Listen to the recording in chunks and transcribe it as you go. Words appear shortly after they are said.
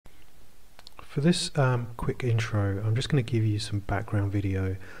For this quick intro, I'm just going to give you some background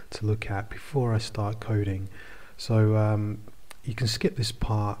video to look at before I start coding. So you can skip this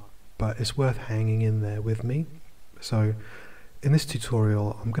part, but it's worth hanging in there with me. So in this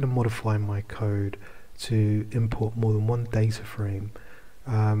tutorial, I'm going to modify my code to import more than one data frame.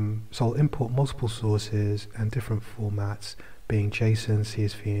 So I'll import multiple sources and different formats, being JSON,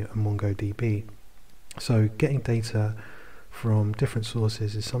 CSV and MongoDB. So getting data from different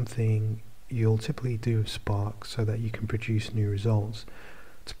sources is something you'll typically do with Spark so that you can produce new results.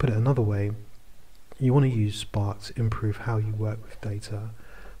 To put it another way, you want to use Spark to improve how you work with data,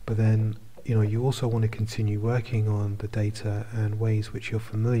 but then you also want to continue working on the data and ways which you're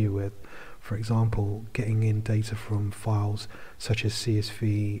familiar with. For example, getting in data from files such as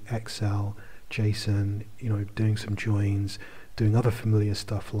CSV, Excel, JSON, doing some joins, doing other familiar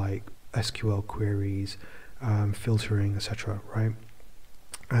stuff like SQL queries, filtering, etc. Right?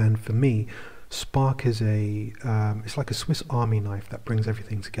 And for me, Spark is it's like a Swiss Army knife that brings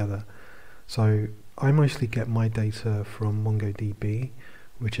everything together. So I mostly get my data from MongoDB,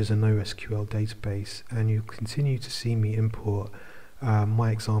 which is a NoSQL database, and you continue to see me import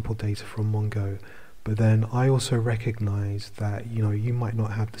my example data from Mongo. But then I also recognize that you might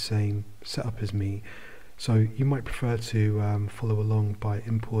not have the same setup as me, so you might prefer to follow along by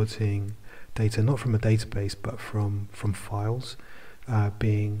importing data not from a database but from files,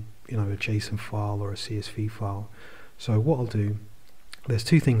 being a JSON file or a CSV file. So what I'll do, there's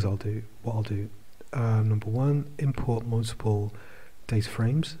two things I'll do. Number one, import multiple data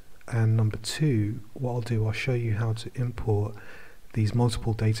frames, and number two, what I'll do, I'll show you how to import these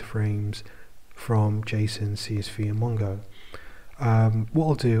multiple data frames from JSON, CSV and Mongo. What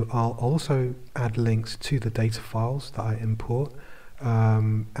I'll do, I'll also add links to the data files that I import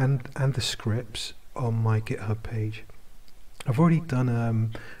and the scripts on my GitHub page. I've already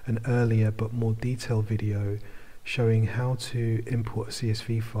done an earlier but more detailed video showing how to import a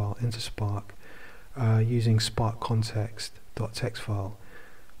CSV file into Spark using Spark context.txt file.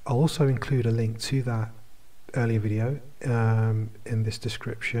 I'll also include a link to that earlier video in this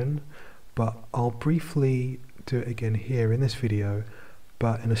description, but I'll briefly do it again here in this video,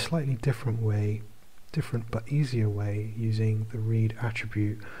 but in a slightly different but easier way, using the read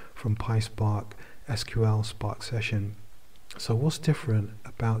attribute from PySpark SQL Spark session. So what's different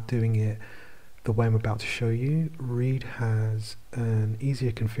about doing it the way I'm about to show you? Read has an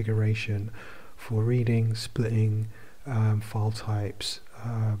easier configuration for reading, splitting file types,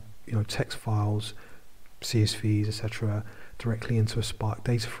 text files, CSVs, etc., directly into a Spark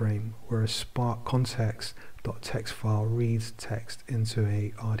data frame, whereas Spark context.txt file reads text into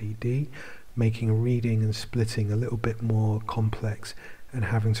a RDD, making reading and splitting a little bit more complex and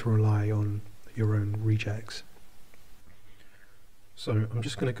having to rely on your own regex. So I'm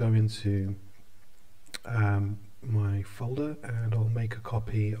just going to go into my folder and I'll make a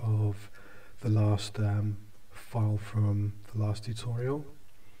copy of the last file from the last tutorial.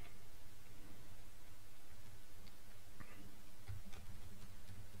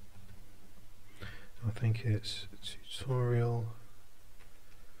 I think it's tutorial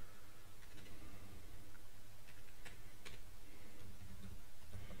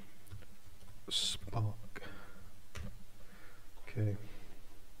Spark. Okay.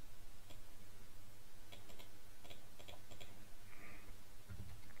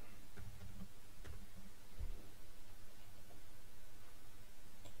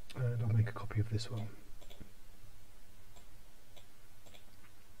 And I'll make a copy of this one.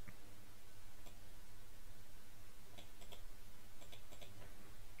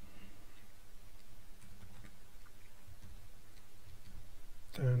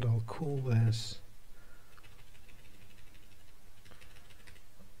 And I'll call this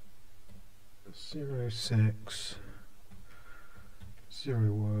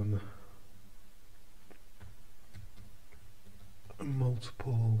 0601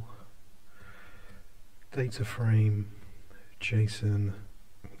 multiple data frame JSON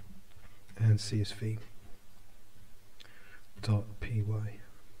and CSV .py.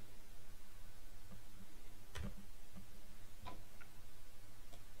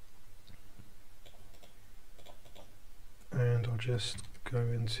 And I'll just go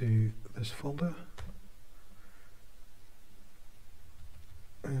into this folder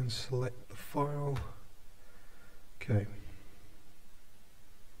and select the file. Okay.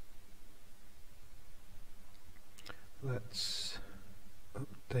 Let's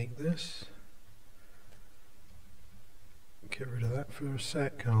update this. Get rid of that for a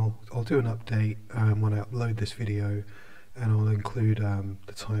sec. I'll do an update when I upload this video, and I'll include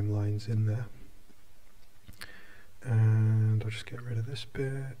the timelines in there. And I'll just get rid of this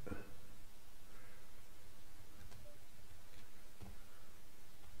bit.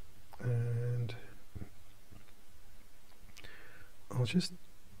 I'll just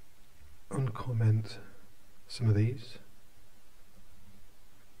uncomment some of these.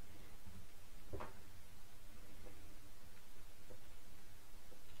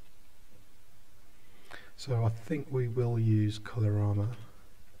 So I think we will use colorama,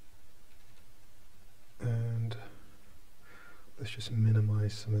 and let's just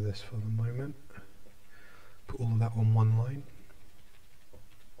minimize some of this for the moment. Put all of that on one line.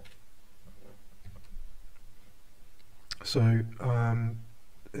 So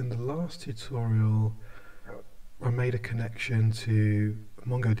in the last tutorial I made a connection to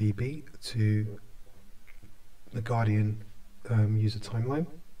MongoDB to the Guardian user timeline.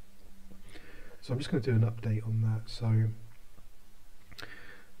 So I'm just going to do an update on that. So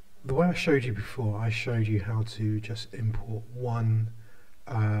the way I showed you before, I showed you how to just import one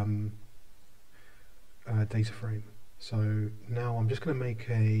data frame. So now I'm just going to make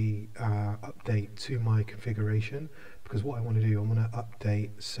a update to my configuration, because what I want to do, I'm going to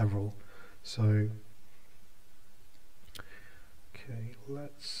update several. So okay,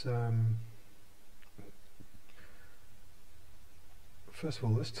 let's first of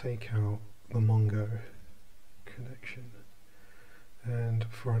all, let's take out the Mongo connection, and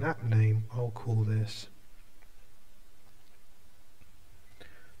for an app name I'll call this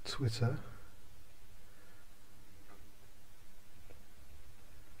Twitter.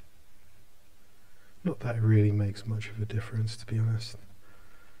 Not that it really makes much of a difference, to be honest.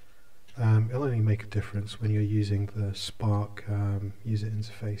 It'll only make a difference when you're using the Spark user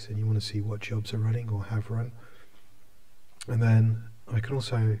interface and you want to see what jobs are running or have run. And then I can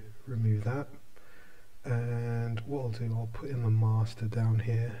also remove that, and what I'll do, I'll put in the master down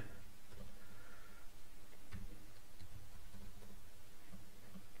here,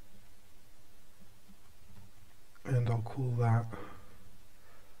 and I'll call that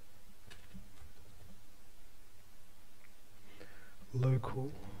local,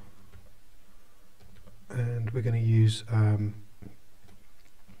 and we're going to use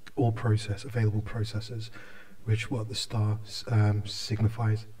all available processors, which what the star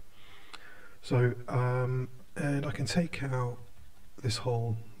signifies. So and I can take out this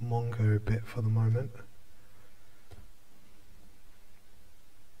whole Mongo bit for the moment.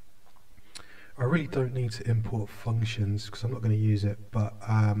 I really don't need to import functions because I'm not going to use it, but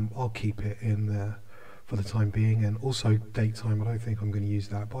I'll keep it in there for the time being, and also date time, I don't think I'm going to use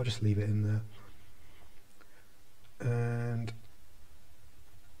that, but I'll just leave it in there. And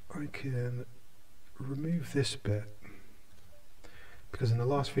I can remove this bit, because in the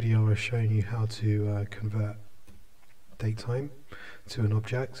last video I was showing you how to convert datetime to an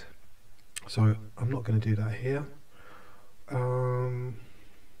object, so I'm not going to do that here.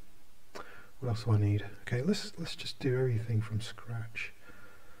 What else do I need? Okay, let's just do everything from scratch.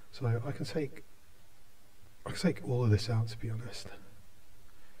 So I can take all of this out, to be honest.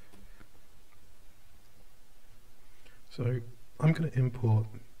 So I'm going to import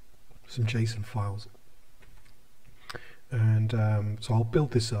some JSON files, and so I'll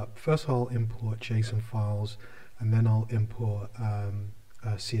build this up. First I'll import JSON files, and then I'll import a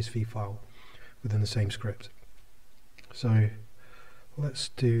CSV file within the same script. So let's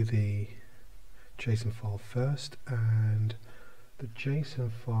do the JSON file first, and the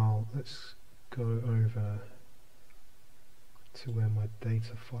JSON file, let's go over to where my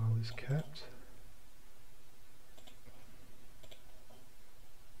data file is kept.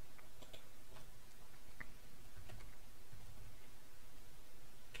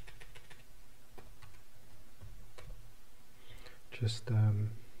 Just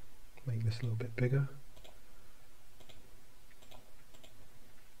make this a little bit bigger.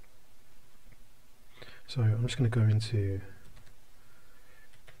 So I'm just going to go into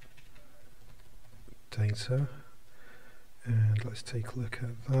data, and let's take a look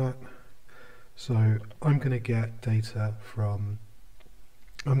at that. So I'm going to get data from,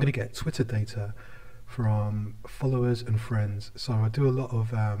 I'm going to get Twitter data from followers and friends. So I do a lot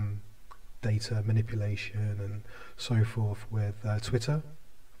of data manipulation and so forth with Twitter,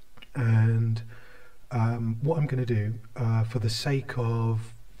 and what I'm going to do for the sake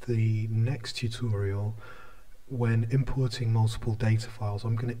of the next tutorial, when importing multiple data files,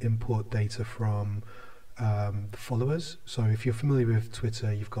 I'm going to import data from the followers. So if you're familiar with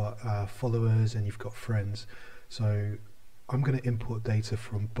Twitter, you've got followers and you've got friends. So I'm going to import data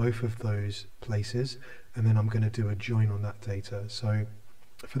from both of those places, and then I'm going to do a join on that data. So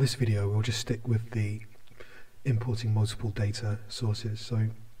for this video we'll just stick with the importing multiple data sources. So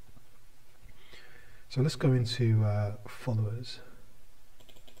let's go into followers,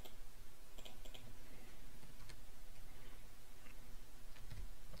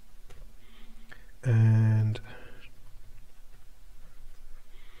 and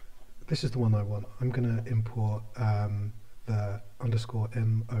this is the one I want. I'm going to import the underscore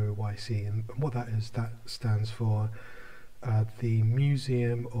MOYC, and what that is, that stands for the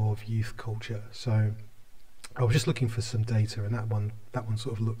Museum of Youth Culture. So I was just looking for some data, and that one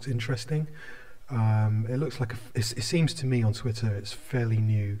sort of looked interesting. It looks like it seems to me on Twitter it's fairly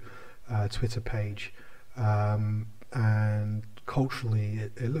new Twitter page, and culturally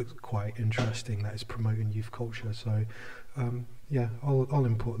it looks quite interesting that it's promoting youth culture. So yeah, I'll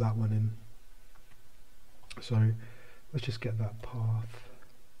import that one in. So let's just get that path.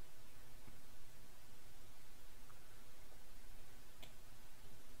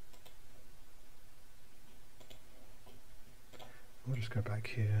 I'll just go back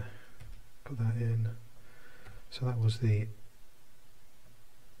here, put that in. So that was the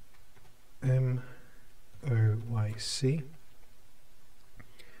MOYC,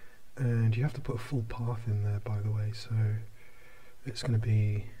 and you have to put a full path in there, by the way. So it's going to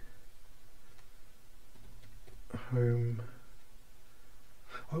be home.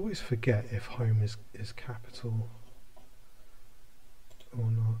 I always forget if home is capital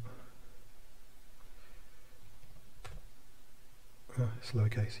or not. It's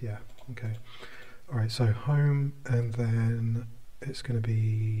lowercase, yeah, okay. Alright, so home, and then it's going to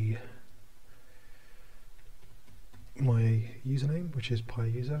be my username, which is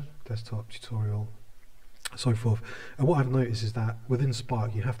PyUser, desktop, tutorial, so forth. And what I've noticed is that within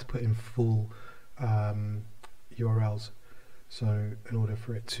Spark you have to put in full URLs, so in order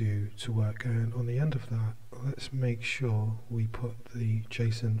for it to work. And on the end of that, let's make sure we put the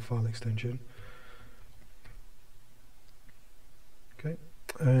JSON file extension. Okay,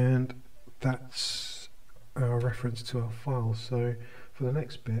 and that's our reference to our file. So for the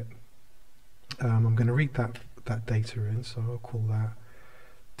next bit, I'm going to read that data in, so I'll call that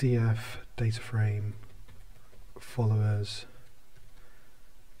df dataframe followers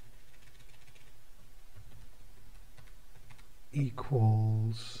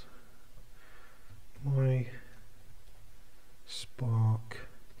equals my Spark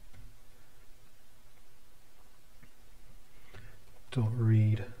dot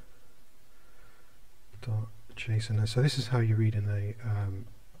read dot JSON. And so this is how you read in a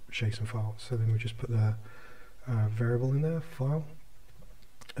JSON file. So then we just put the variable in there, file,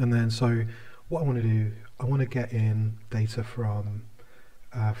 and then so what I want to do, I want to get in data from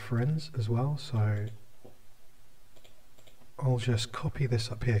friends as well. So I'll just copy this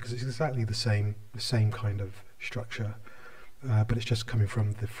up here because it's exactly the same kind of structure, but it's just coming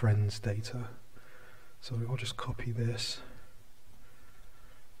from the friends data. So I'll just copy this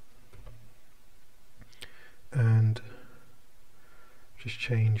and just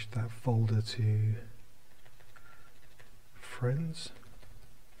change that folder to friends.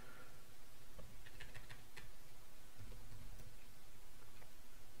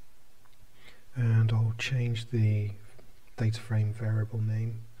 And I'll change the DataFrame variable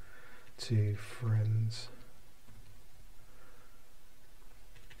name to friends.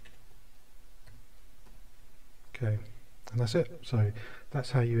 Okay, and that's it. So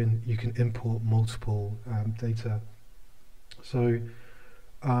that's how you can import multiple data. So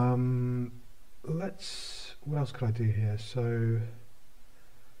what else could I do here? So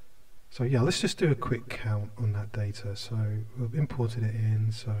yeah, let's just do a quick count on that data. So we've imported it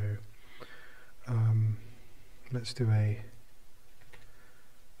in. So let's do a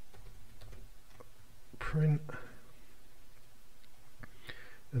print,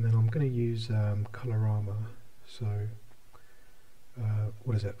 and then I'm going to use colorama. So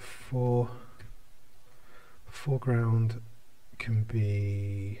what is it? Foreground can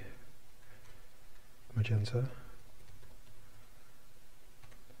be magenta,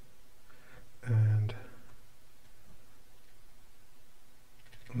 and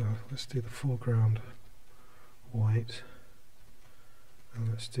no, let's do the foreground white, and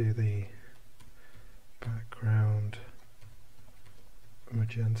let's do the background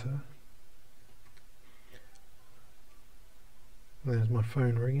magenta. There's my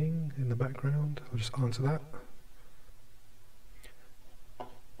phone ringing in the background. I'll just answer that.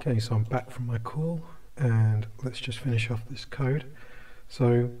 Okay, so I'm back from my call, and let's just finish off this code.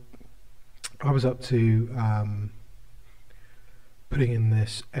 So I was up to putting in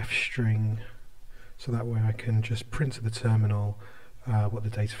this f string, so that way I can just print to the terminal what the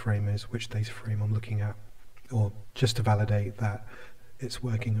data frame is, which data frame I'm looking at, or just to validate that it's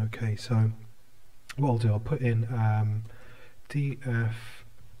working okay. So what I'll do, I'll put in df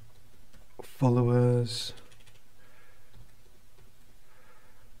followers,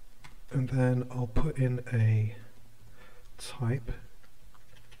 and then I'll put in a type,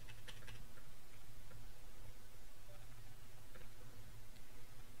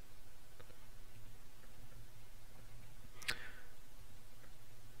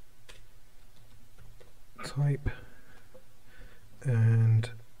 type, and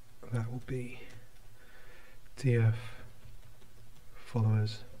that will be df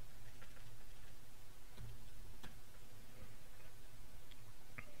followers.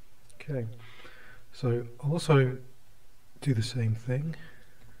 Okay, so I'll also do the same thing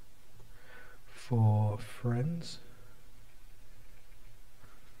for friends.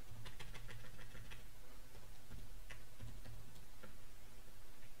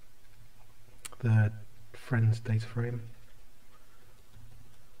 The friends data frame.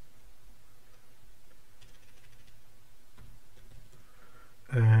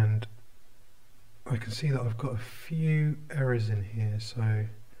 And I can see that I've got a few errors in here, so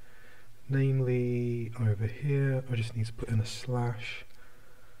namely over here I just need to put in a slash,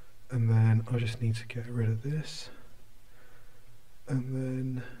 and then I just need to get rid of this, and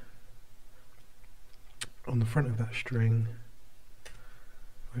then on the front of that string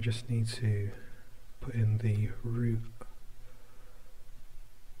I just need to put in the root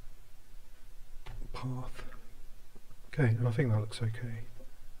path. Okay, and I think that looks okay.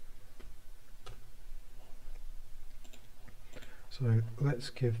 So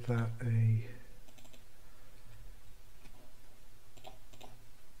let's give that a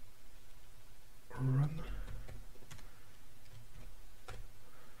run.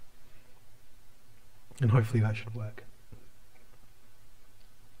 And hopefully that should work.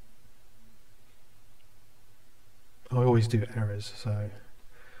 I always do errors, so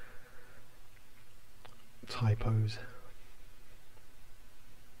typos.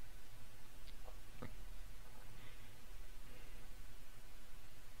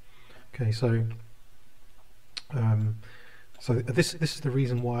 Okay, so this is the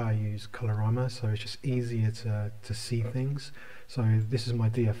reason why I use colorama. So it's just easier to see things. So this is my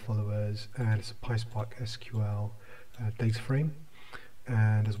DF followers, and it's a PySpark SQL data frame,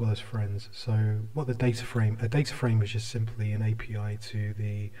 and as well as friends. So what a data frame is just simply an API to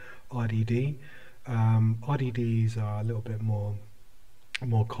the RDD. RDDs are a little bit more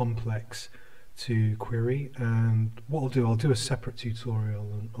complex to query, and what I'll do a separate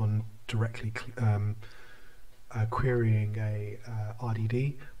tutorial on directly querying a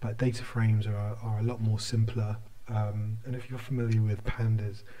RDD, but data frames are a lot more simpler, and if you're familiar with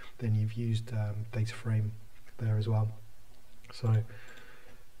pandas, then you've used data frame there as well. So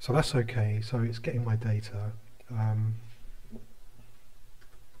that's okay. So it's getting my data.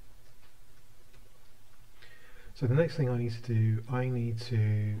 So the next thing I need to do,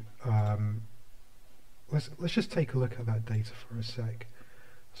 let's just take a look at that data for a sec.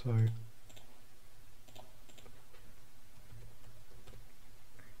 So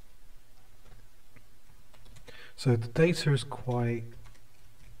the data is there's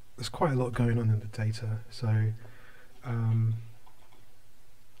quite a lot going on in the data. So I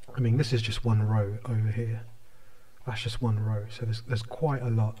mean, this is just one row over here. That's just one row. So there's quite a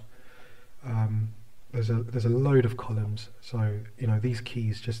lot. There's a load of columns. So you know, these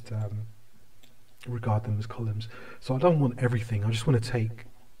keys just regard them as columns. So I don't want everything. I just want to take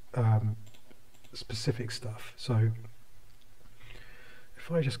specific stuff. So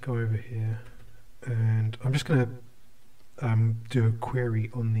if I just go over here, and I'm just going to do a query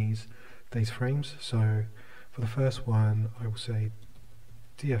on these data frames. So for the first one, I will say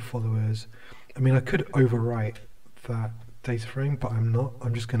df followers. I mean, I could overwrite that data frame, but I'm not.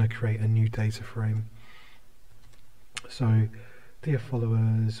 I'm just going to create a new data frame. So df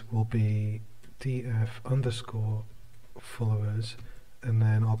followers will be df underscore followers, and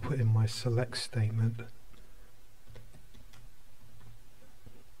then I'll put in my select statement,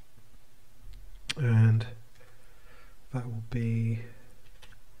 and that will be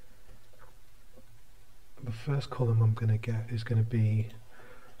the first column I'm going to get is going to be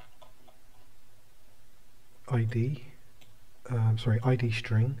ID, ID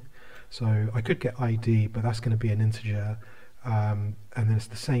string. So I could get ID, but that's going to be an integer, and then it's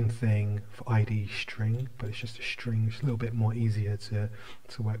the same thing for ID string, but it's just a string. It's a little bit more easier to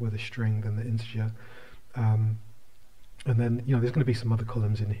work with a string than the integer. And then there's going to be some other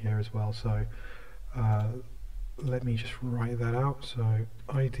columns in here as well. So let me just write that out. So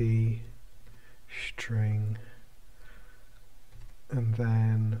ID string, and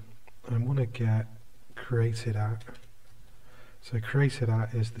then I want to get created at. So created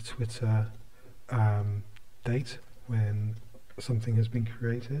at is the Twitter date when something has been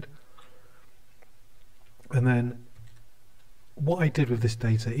created. And then what I did with this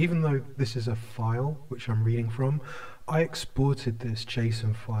data, even though this is a file which I'm reading from, I exported this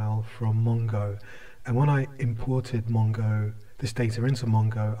JSON file from Mongo, and when I imported this data into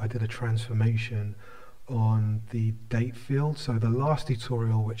Mongo, I did a transformation on the date field. So the last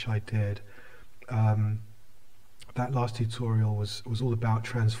tutorial which I did, that last tutorial was all about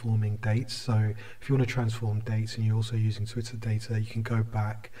transforming dates. So if you want to transform dates and you're also using Twitter data, you can go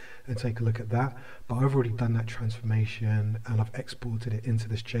back and take a look at that. But I've already done that transformation and I've exported it into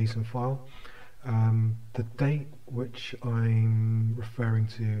this JSON file. The date which I'm referring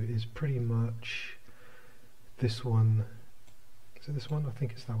to is pretty much this one. Is it this one? I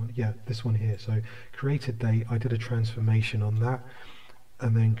think it's that one. Yeah, this one here. So created date, I did a transformation on that,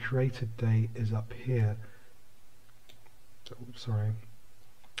 and then created date is up here. So, sorry,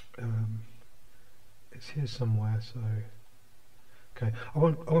 it's here somewhere. So okay, I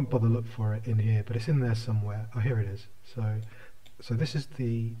won't bother look for it in here, but it's in there somewhere. Oh, here it is. So this is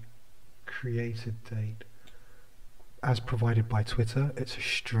the created date as provided by Twitter. It's a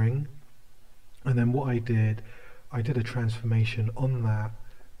string, and then what I did a transformation on that.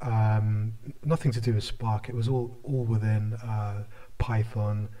 Nothing to do with Spark. It was all within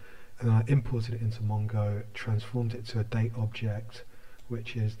Python, and then I imported it into Mongo, transformed it to a date object,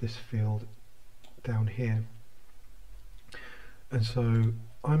 which is this field down here. And so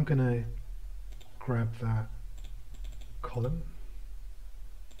I'm going to grab that column,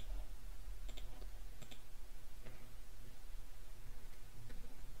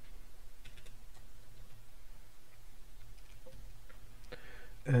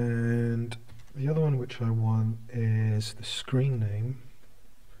 and the other one which I want is the screen name.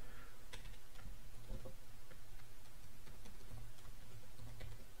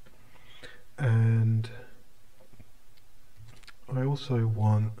 And I also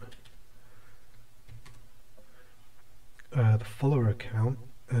want the follower account,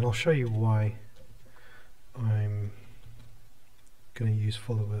 and I'll show you why I'm going to use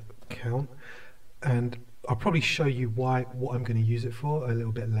follower account, and I'll probably show you what I'm going to use it for a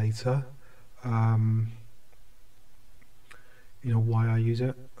little bit later. You know why I use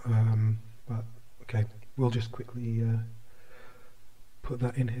it, but okay, we'll just quickly put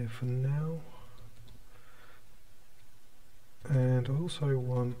that in here for now. And I also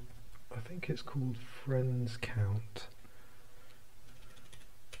want, I think it's called friends count.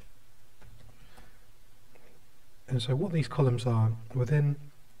 And so what these columns are, within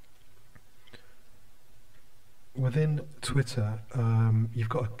Twitter, you've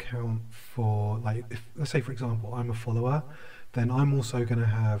got a count for, like, if, let's say for example I'm a follower, then I'm also going to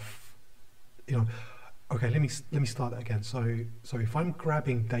have, you know, okay, let me start that again. So if I'm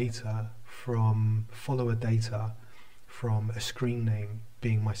grabbing data from follower data from a screen name,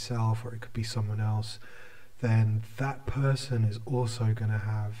 being myself or it could be someone else, then that person is also going to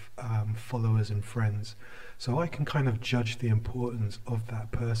have followers and friends. So I can kind of judge the importance of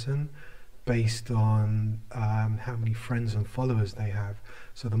that person based on how many friends and followers they have.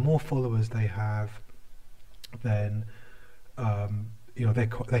 So the more followers they have, then you know, they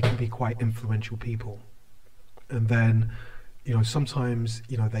can be quite influential people. And then, you know, sometimes,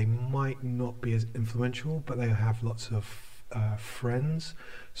 you know, they might not be as influential, but they have lots of friends.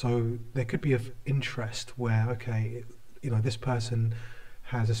 So there could be of interest where, okay, you know, this person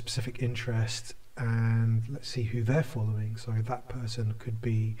has a specific interest, and let's see who they're following. So that person could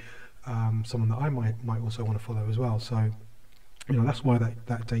be someone that I might also want to follow as well. So, you know, that's why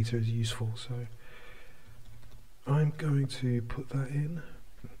that data is useful. So I'm going to put that in.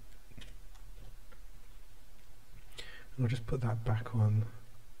 And I'll just put that back on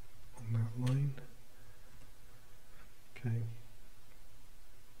that line. Okay.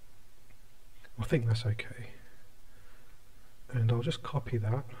 I think that's okay. And I'll just copy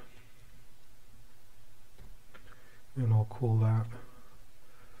that. And I'll call that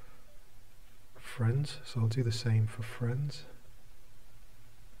friends. So I'll do the same for friends.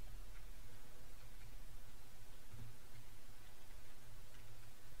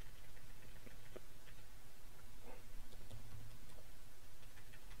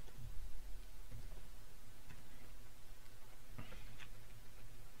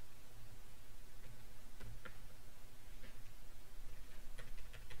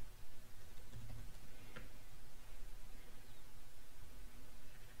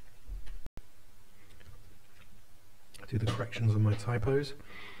 Do the corrections on my typos.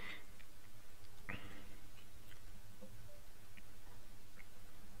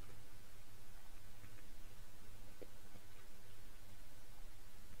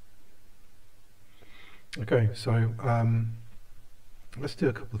 Okay, so let's do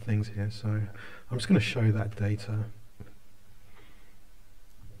a couple of things here. So I'm just going to show that data.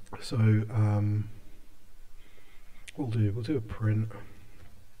 So we'll do a print.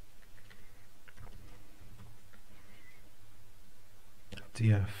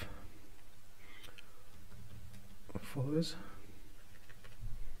 df followers,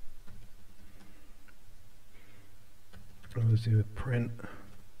 let's do a print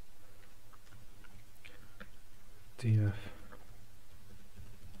df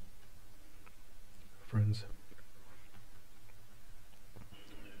friends,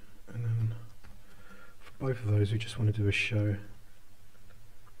 and then for both of those we just want to do a show.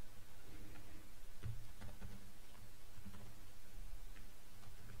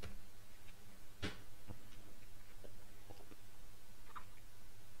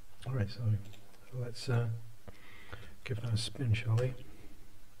 Alright, so let's give that a spin, shall we?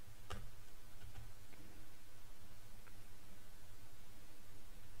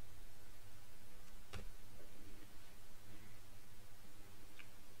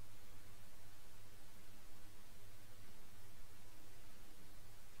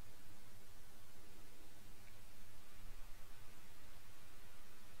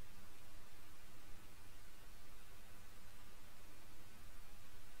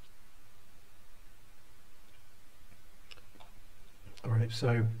 Alright,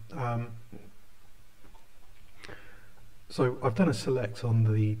 so I've done a select on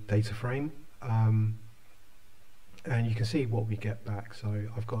the data frame, and you can see what we get back. So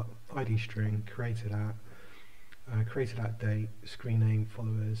I've got ID string, created at date, screen name,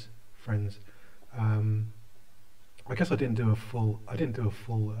 followers, friends. I guess I didn't do a full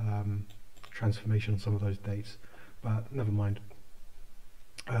transformation on some of those dates, but never mind.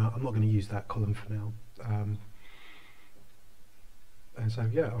 I'm not going to use that column for now. And so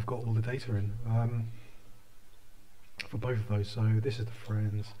yeah, I've got all the data in for both of those. So this is the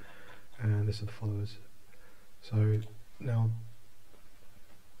friends and this is the followers. So now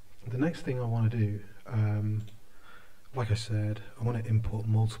the next thing I want to do, like I said, I want to import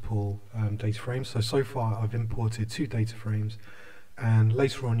multiple data frames. So far I've imported 2 data frames, and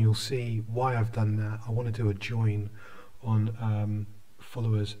later on you'll see why I've done that. I want to do a join on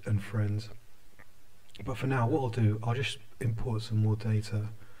followers and friends. But for now, what I'll do, I'll just import some more data,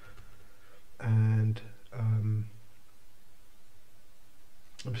 and I'm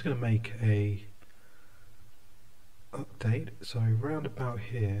just going to make a update. So round about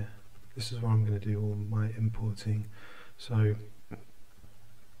here, this is where I'm going to do all my importing. So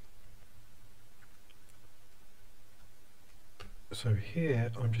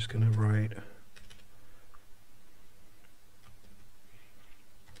here I'm just going to write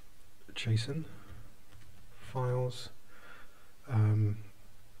JSON files, and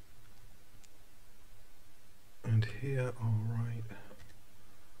here I'll write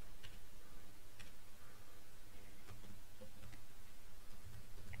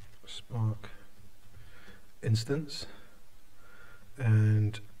Spark instance,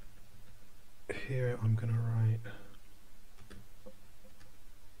 and here I'm going to write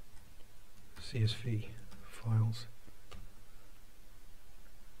CSV files.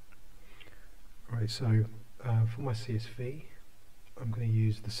 Right, so for my CSV, I'm going to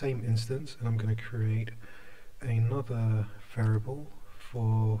use the same instance, and I'm going to create another variable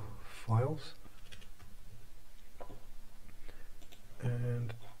for files,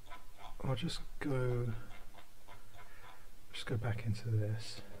 and I'll just go back into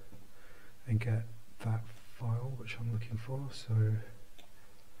this and get that file which I'm looking for. So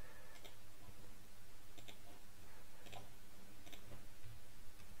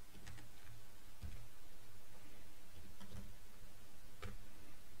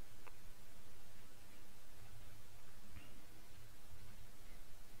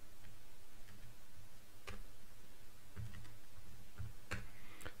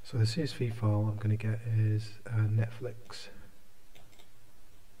the CSV file I'm going to get is Netflix,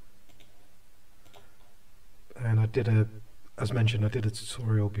 and as mentioned, I did a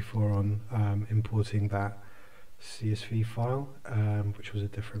tutorial before on importing that CSV file, which was a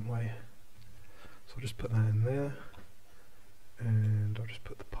different way. So I'll just put that in there, and I'll just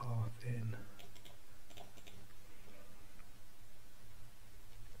put the path in.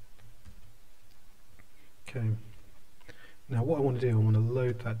 Okay. Now what I want to do, I want to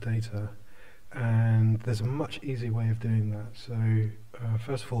load that data, and there's a much easier way of doing that. So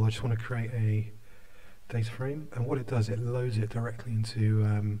first of all, I just want to create a data frame, and what it does, it loads it directly into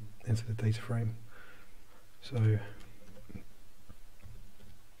the data frame. So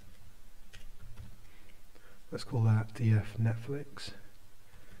let's call that df Netflix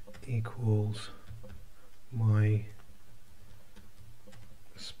equals my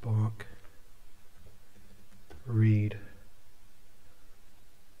Spark read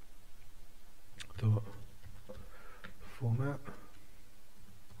dot format,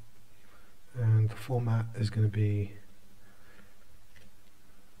 and the format is going to be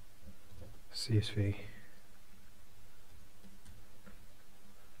CSV.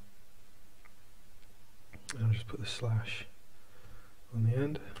 And I'll just put the slash on the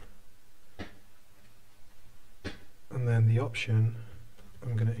end. And then the option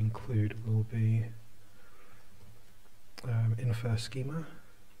I'm going to include will be infer schema.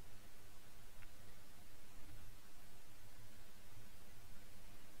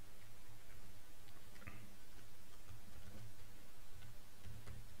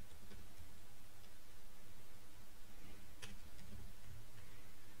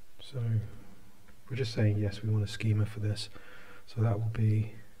 So we're just saying yes, we want a schema for this. So that will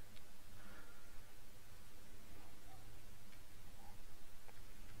be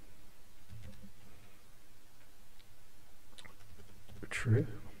true.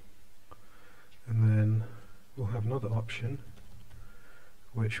 And then we'll have another option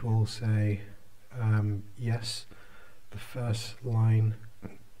which will say yes, the first line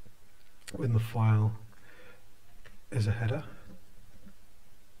in the file is a header.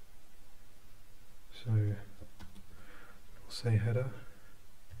 So we'll say header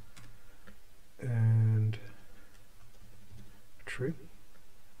and true,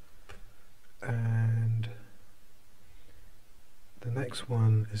 and the next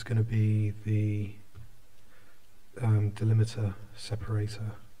one is going to be the delimiter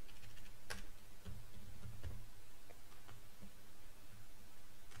separator.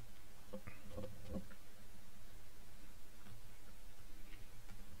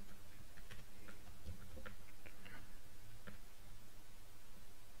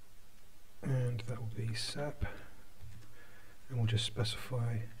 And that will be sap, and we'll just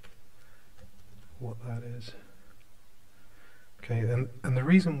specify what that is. Okay, and the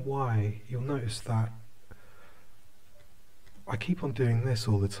reason why, you'll notice that I keep on doing this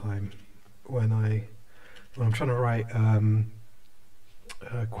all the time when I'm trying to write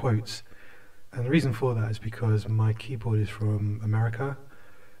quotes, and the reason for that is because my keyboard is from America,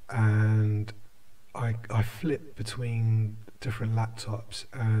 and I flip between different laptops,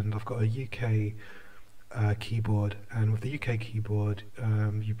 and I've got a UK keyboard, and with the UK keyboard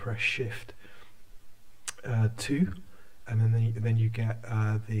you press Shift 2, and then you get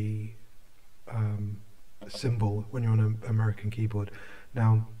the symbol when you're on an American keyboard.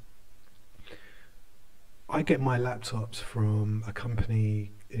 Now, I get my laptops from a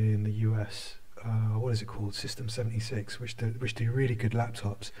company in the US. What is it called? System 76, which do really good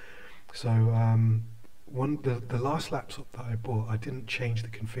laptops. So the last laptop that I bought, I didn't change the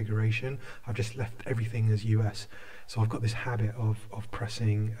configuration. I've just left everything as US. So I've got this habit of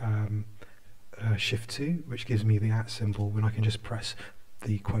pressing Shift 2, which gives me the @ symbol when I can just press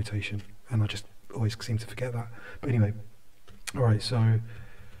the quotation, and I just always seem to forget that. But anyway, alright, so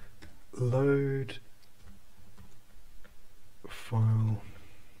load file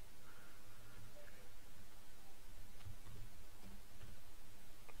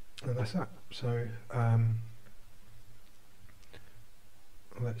and that's that. So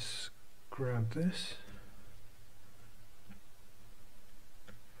let's grab this.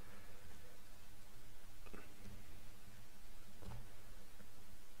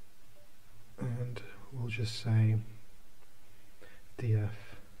 And we'll just say df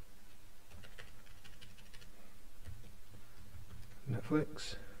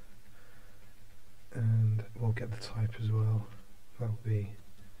Netflix, and we'll get the type as well. That'll be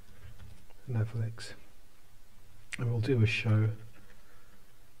Netflix, and we'll do a show.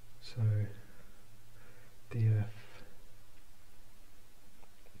 So df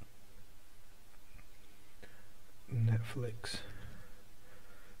Netflix.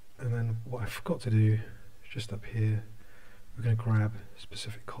 And then what I forgot to do, just up here, we're going to grab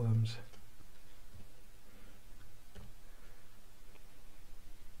specific columns.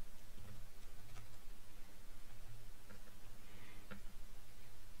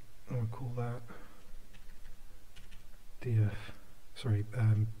 And we'll call that df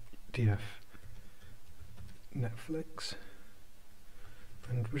Netflix.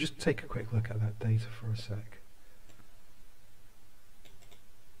 And we'll just take a quick look at that data for a sec.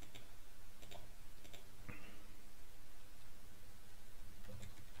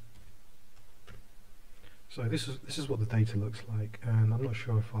 So this is what the data looks like, and I'm not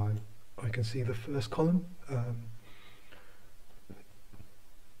sure if I can see the first column.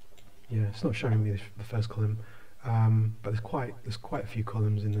 Yeah, it's not showing me the first column, but there's quite a few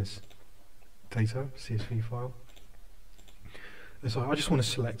columns in this data CSV file. And so I just want to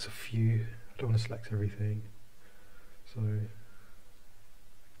select a few. I don't want to select everything. So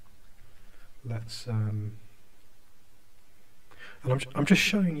let's and I'm just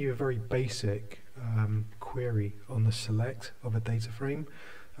showing you a very basic query on the select of a data frame.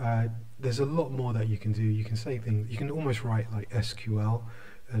 There's a lot more that you can do. You can say things, you can almost write like SQL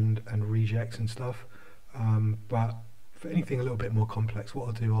and regex and stuff, but for anything a little bit more complex, what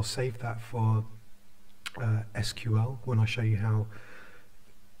I'll do, I'll save that for SQL when I show you how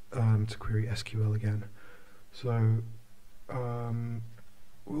to query SQL again. So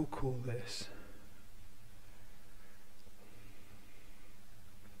we'll call this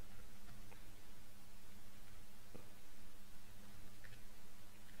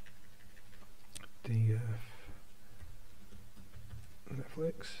DF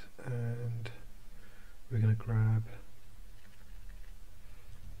Netflix, and we're going to grab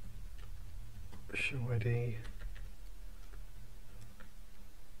show ID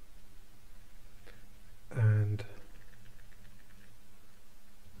and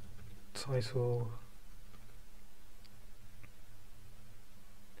title,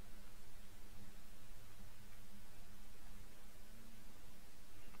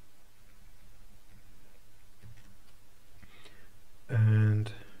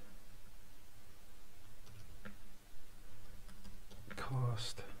 and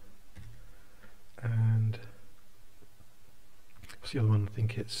cast, and what's the other one? I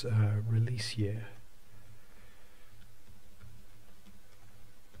think it's release year.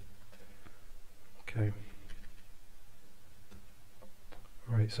 Okay.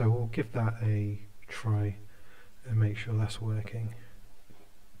 Alright, so we'll give that a try and make sure that's working.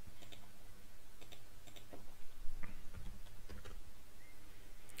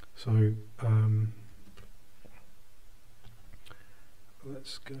 So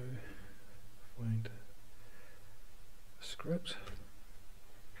let's go find a script.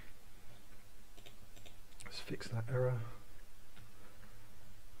 Let's fix that error.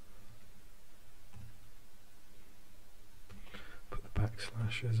 Put the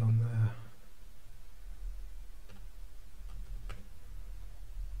backslashes on there.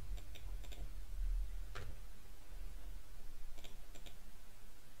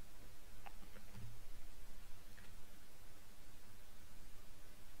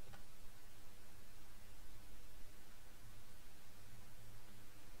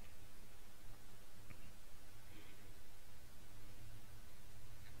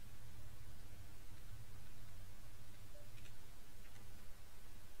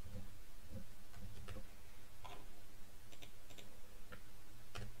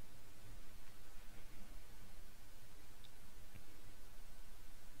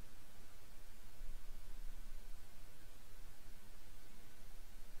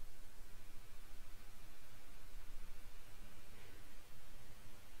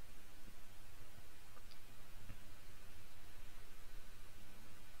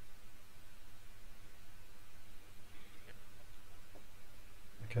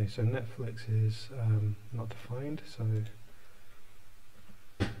 Okay, so Netflix is not defined, so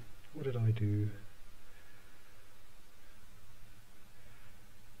what did I do?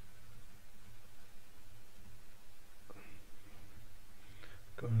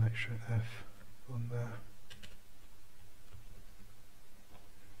 Got an extra F on there.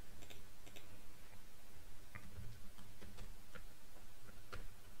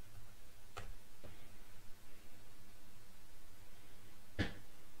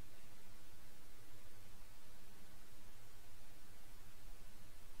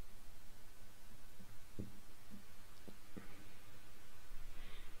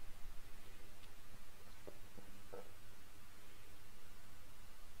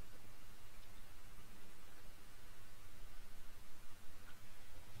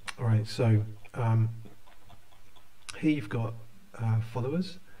 Alright, so here you've got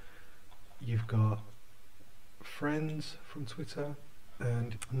followers, you've got friends from Twitter,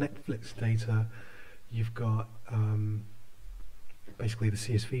 and Netflix data, you've got basically the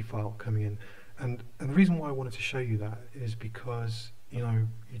CSV file coming in. And the reason why I wanted to show you that is because you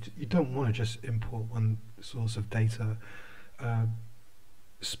don't want to just import one source of data.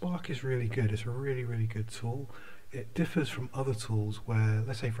 Spark is really good. It's a really, really good tool. It differs from other tools where,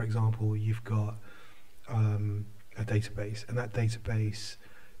 let's say for example, you've got a database, and that database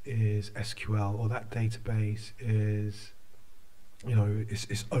is SQL, or that database is,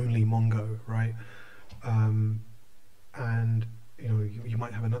 it's only Mongo, right? And you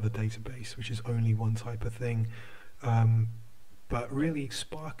might have another database which is only one type of thing. But really,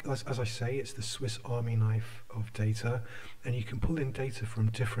 Spark, as I say, it's the Swiss Army knife of data, and you can pull in data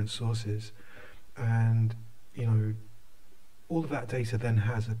from different sources, and all of that data then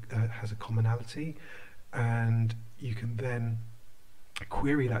has a commonality, and you can then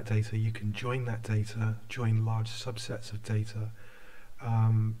query that data. You can join that data, join large subsets of data,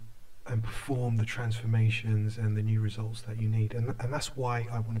 and perform the transformations and the new results that you need. And that's why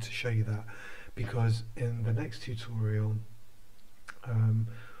I wanted to show you that, because in the next tutorial,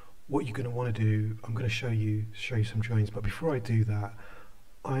 what you're going to want to do, I'm going to show you some joins, but before I do that,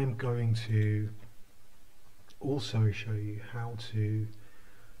 I am going to also show you how to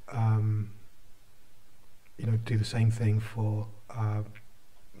do the same thing for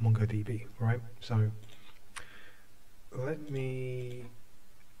MongoDB, right? So let me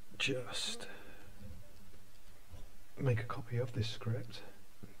just make a copy of this script.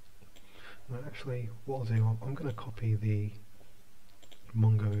 Well, actually, what I'll do, I'm going to copy the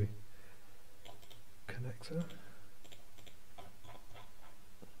Mongo connector.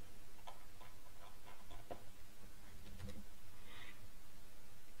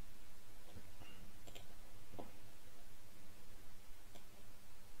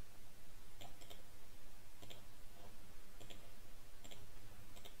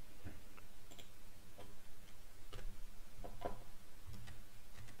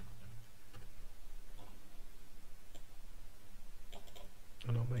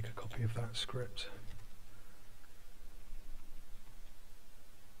 And I'll make a copy of that script.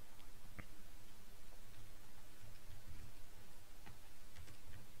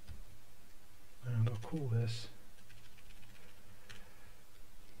 And I'll call this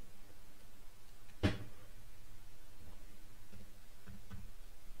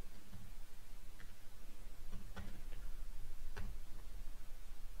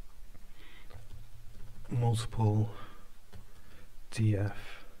multiple df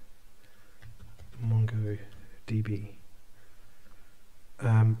MongoDB.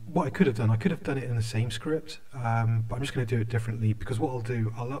 What I could have done it in the same script, but I'm just going to do it differently, because what I'll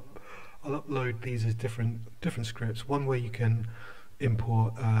do, I'll upload these as different scripts. One where you can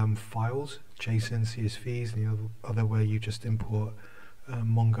import files, JSON, CSVs, and the other where you just import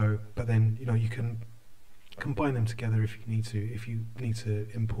Mongo. But then you can combine them together if you need to. If you need to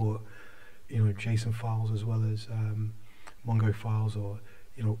import JSON files as well as Mongo files, or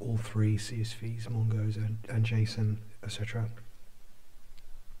all three, CSVs, Mongos, and JSON, etc.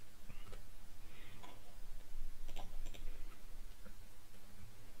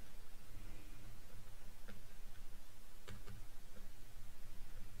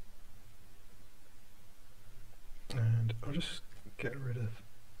 And I'll just get rid of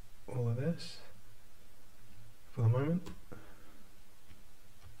all of this for the moment.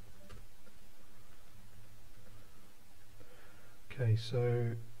 Okay,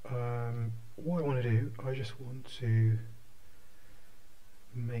 so what I want to do, I just want to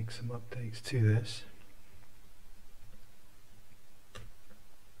make some updates to this.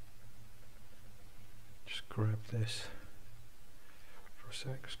 Just grab this for a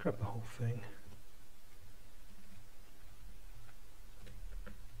sec, just grab the whole thing.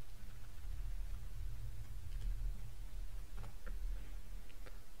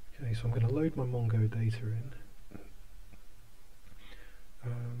 Okay, so I'm going to load my Mongo data in.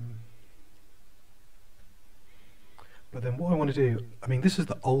 But then what I want to do, this is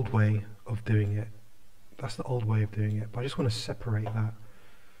the old way of doing it. That's the old way of doing it, but I just want to separate that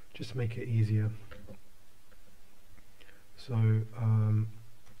just to make it easier. So,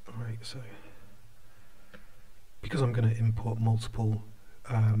 alright, so because I'm going to import multiple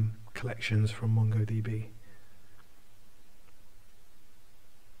collections from MongoDB,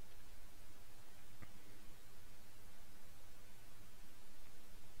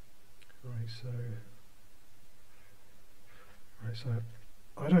 so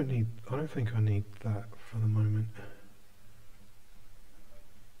I don't think I need that for the moment.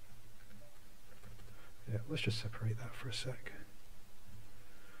 Yeah, let's just separate that for a sec.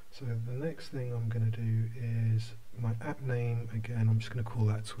 So the next thing I'm going to do is my app name, again, I'm just going to call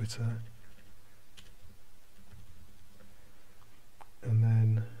that Twitter. And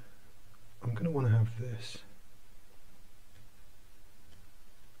then I'm going to want to have this.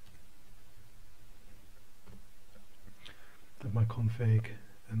 Have my config,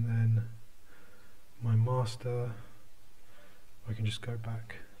 and then my master. I can just go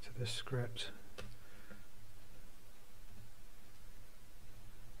back to this script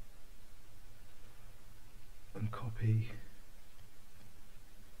and copy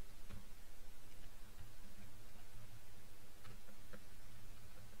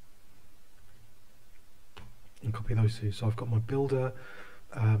those two. So I've got my builder,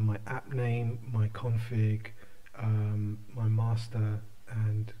 my app name, my config, my master,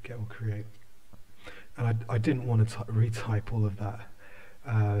 and get or create. And I didn't want to retype all of that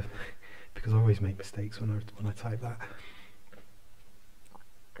because I always make mistakes when I type that.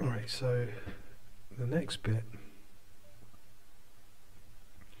 Alright, so the next bit,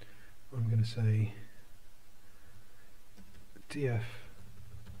 I'm going to say df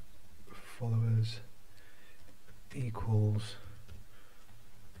followers equals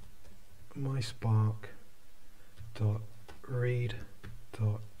myspark dot read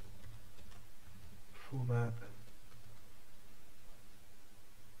dot format,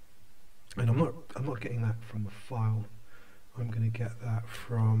 and I'm not getting that from a file. I'm going to get that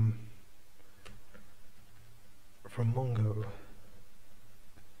from Mongo.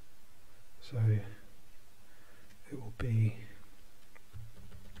 So it will be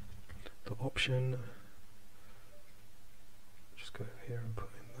the option. Just go over here and put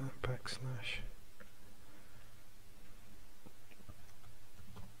in that backslash.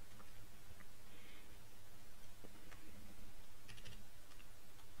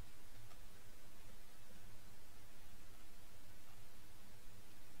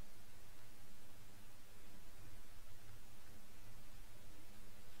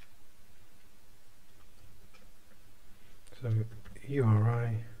 So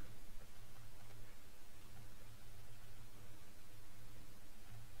URI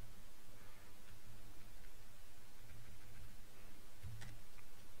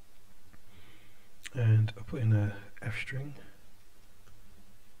and I'll put in a f string.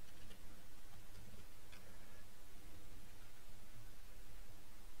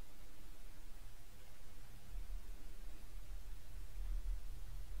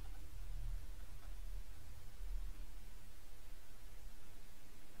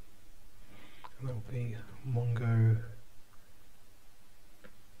 And that will be Mongo.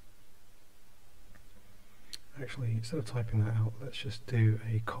 Actually, instead of typing that out, let's just do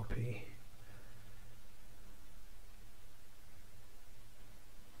a copy.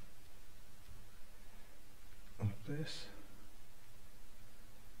 Of this.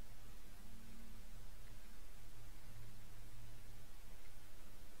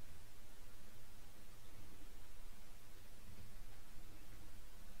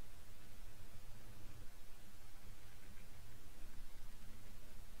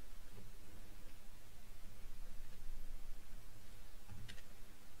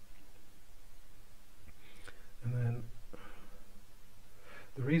 And then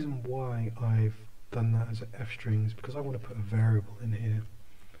the reason why I've done that as an f string is because I want to put a variable in here.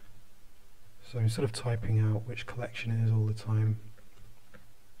 So instead of typing out which collection it is all the time,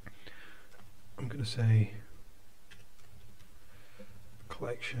 I'm going to say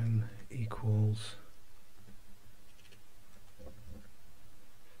collection equals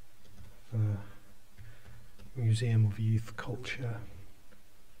the Museum of Youth Culture.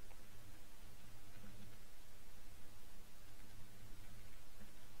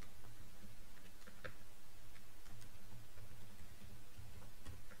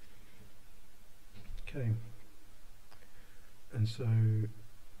 Okay, and so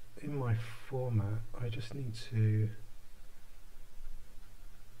in my format I just need to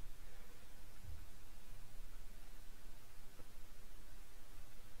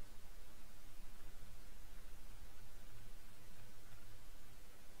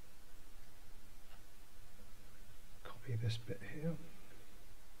copy this bit here.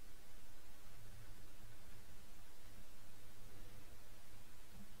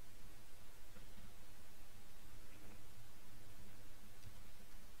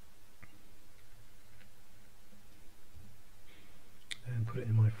 And put it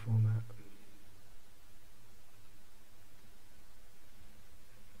in my format.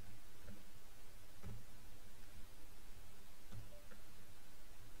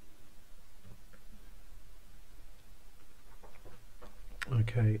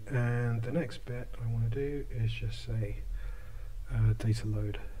 Okay, and the next bit I want to do is just say data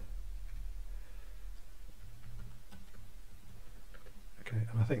load. Okay,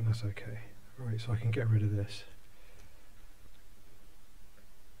 and I think that's okay. Right, so I can get rid of this.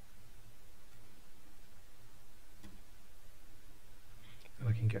 And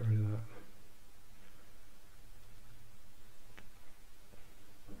I can get rid of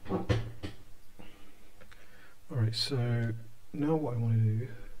that. Alright, so now what I want to do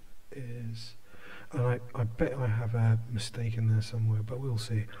is, and I bet I have a mistake in there somewhere, but we'll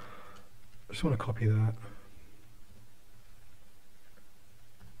see. I just want to copy that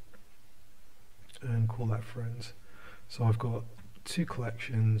and call that friends. So I've got two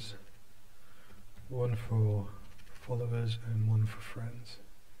collections, one for followers and one for friends.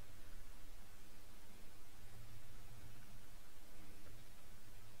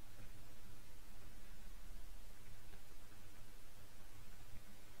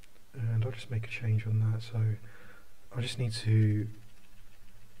 And I'll just make a change on that. So I just need to,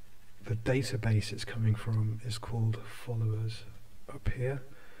 the database it's coming from is called followers up here,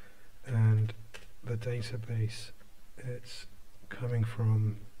 and the database it's coming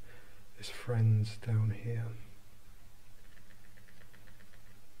from is friends down here.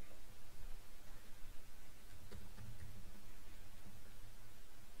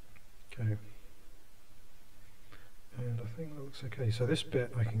 Okay. And I think that looks okay. So this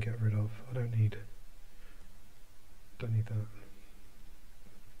bit I can get rid of. I don't need that.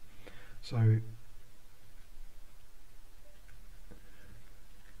 So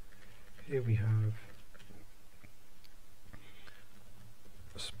here we have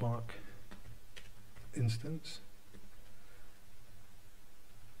a Spark instance.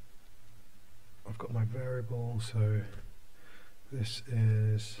 I've got my variable, so this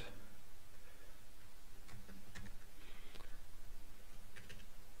is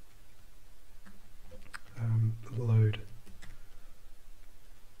load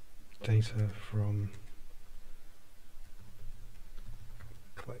data from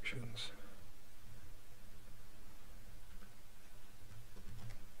collections.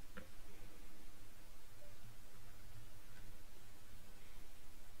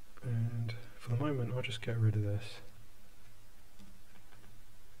 And for the moment I'll just get rid of this.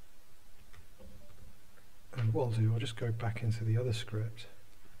 And what I'll do, I'll just go back into the other script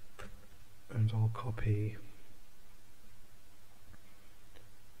and I'll copy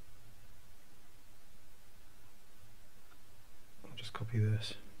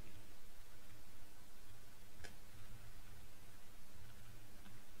this.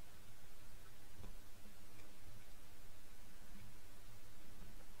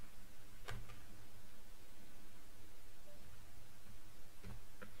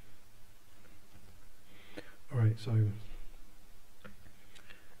 Alright, so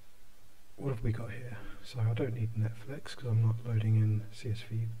what have we got here? So I don't need Netflix because I'm not loading in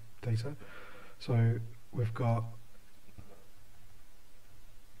CSV data. So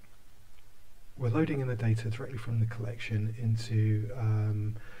we're loading in the data directly from the collection into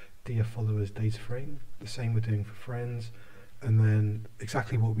Dear Followers DataFrame. The same we're doing for friends, and then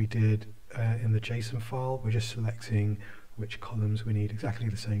exactly what we did in the JSON file. We're just selecting which columns we need, exactly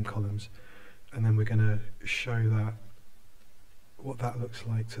the same columns, and then we're going to show that what that looks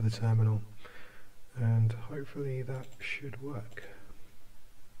like to the terminal, and hopefully that should work.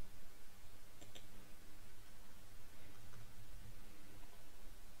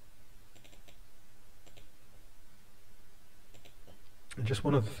 And just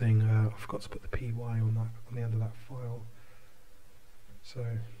one other thing, I forgot to put the py on the end of that file. So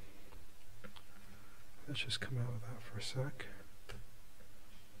let's just come out of that for a sec.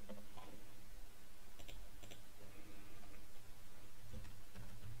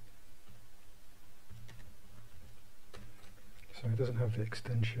 So it doesn't have the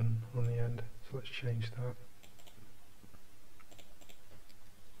extension on the end, so let's change that.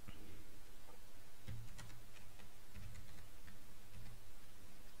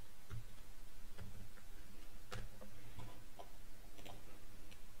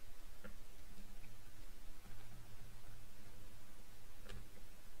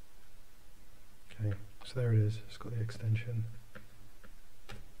 Okay, so there it is, it's got the extension.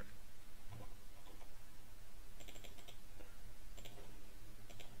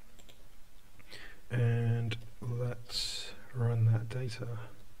 And let's run that data.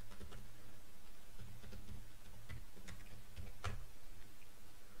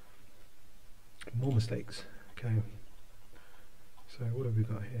 More mistakes. Okay, so what have we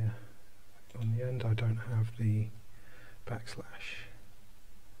got here? On the end I don't have the backslash.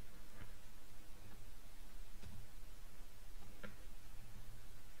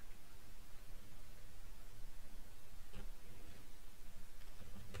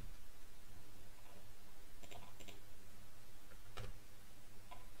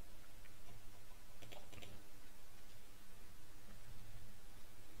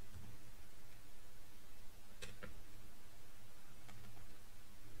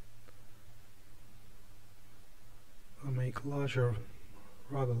 Make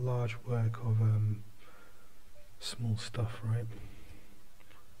rather large work of small stuff, right?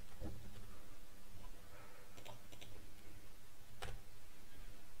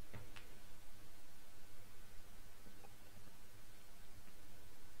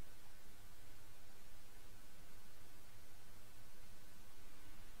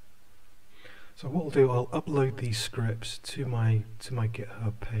 So what I'll do, I'll upload these scripts to my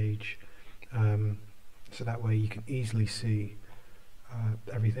GitHub page. So that way you can easily see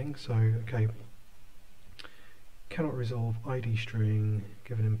everything. So, okay, cannot resolve ID string,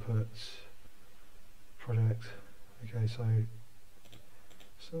 given inputs, project. Okay, so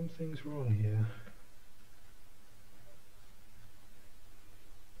something's wrong here.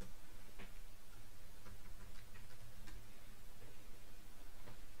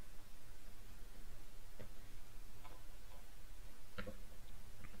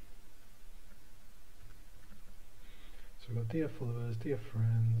 So we've got dear followers, dear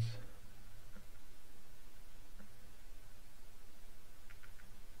friends,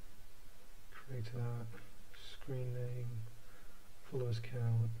 screen name, followers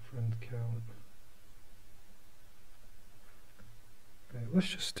count, friend count. Okay, let's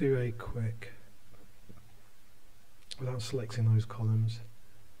just do a quick, without selecting those columns.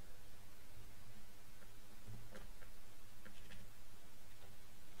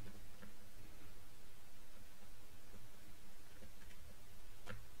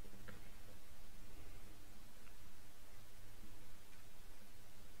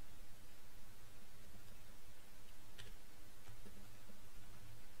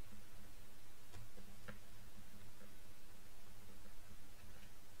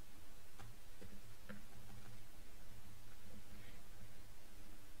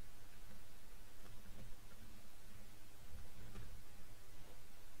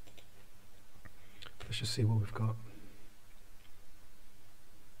 Let's just see what we've got.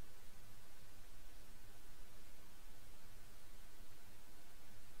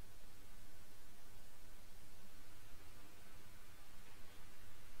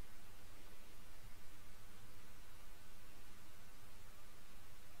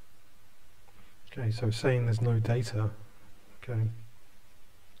 Okay, so saying there's no data. Okay,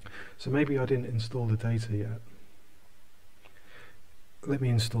 so maybe I didn't install the data yet. Let me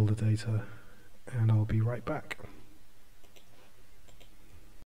install the data and I'll be right back.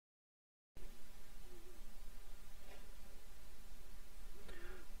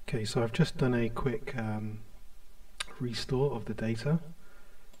 Okay, so I've just done a quick restore of the data,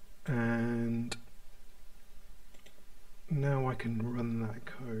 and now I can run that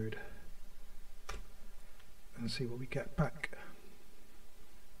code and see what we get back.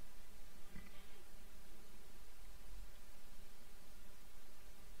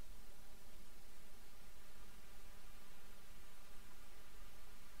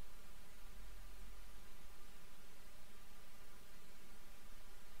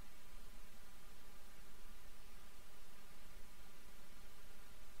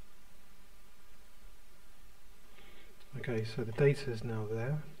 Okay, so the data is now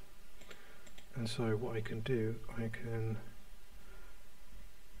there, and so what I can do, I can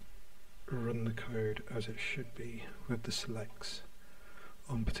run the code as it should be with the selects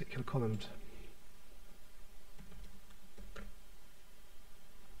on particular columns.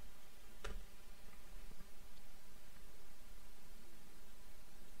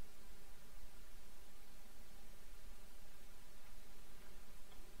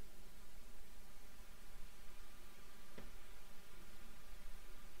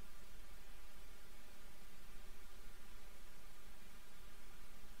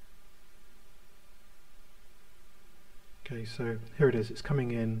 Okay, so here it is, it's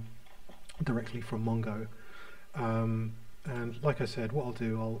coming in directly from Mongo, and like I said, what I'll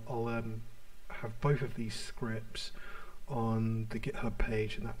do, I'll have both of these scripts on the GitHub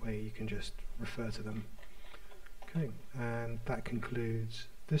page, and that way you can just refer to them. Okay, and that concludes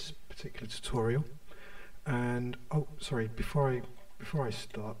this particular tutorial. And oh, sorry, before I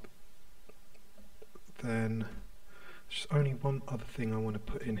stop, then there's only one other thing I want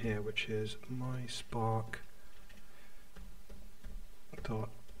to put in here, which is PySpark dot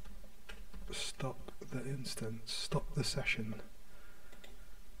stop the instance, stop the session,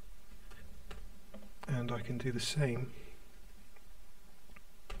 and I can do the same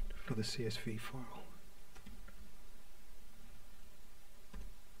for the CSV file.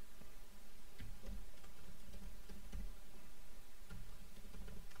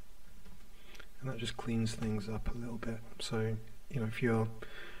 And that just cleans things up a little bit. So, you know, if you're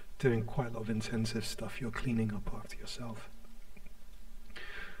doing quite a lot of intensive stuff, you're cleaning up after yourself.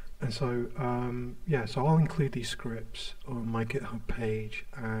 And so, yeah, so I'll include these scripts on my GitHub page,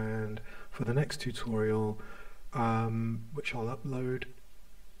 and for the next tutorial, which I'll upload,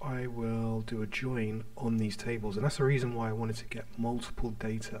 I will do a join on these tables. And that's the reason why I wanted to get multiple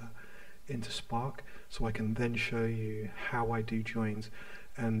data into Spark, so I can then show you how I do joins.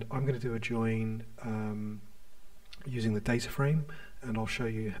 And I'm going to do a join using the DataFrame, and I'll show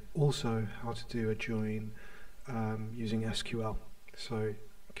you also how to do a join using SQL. So,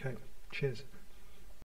 okay, cheers.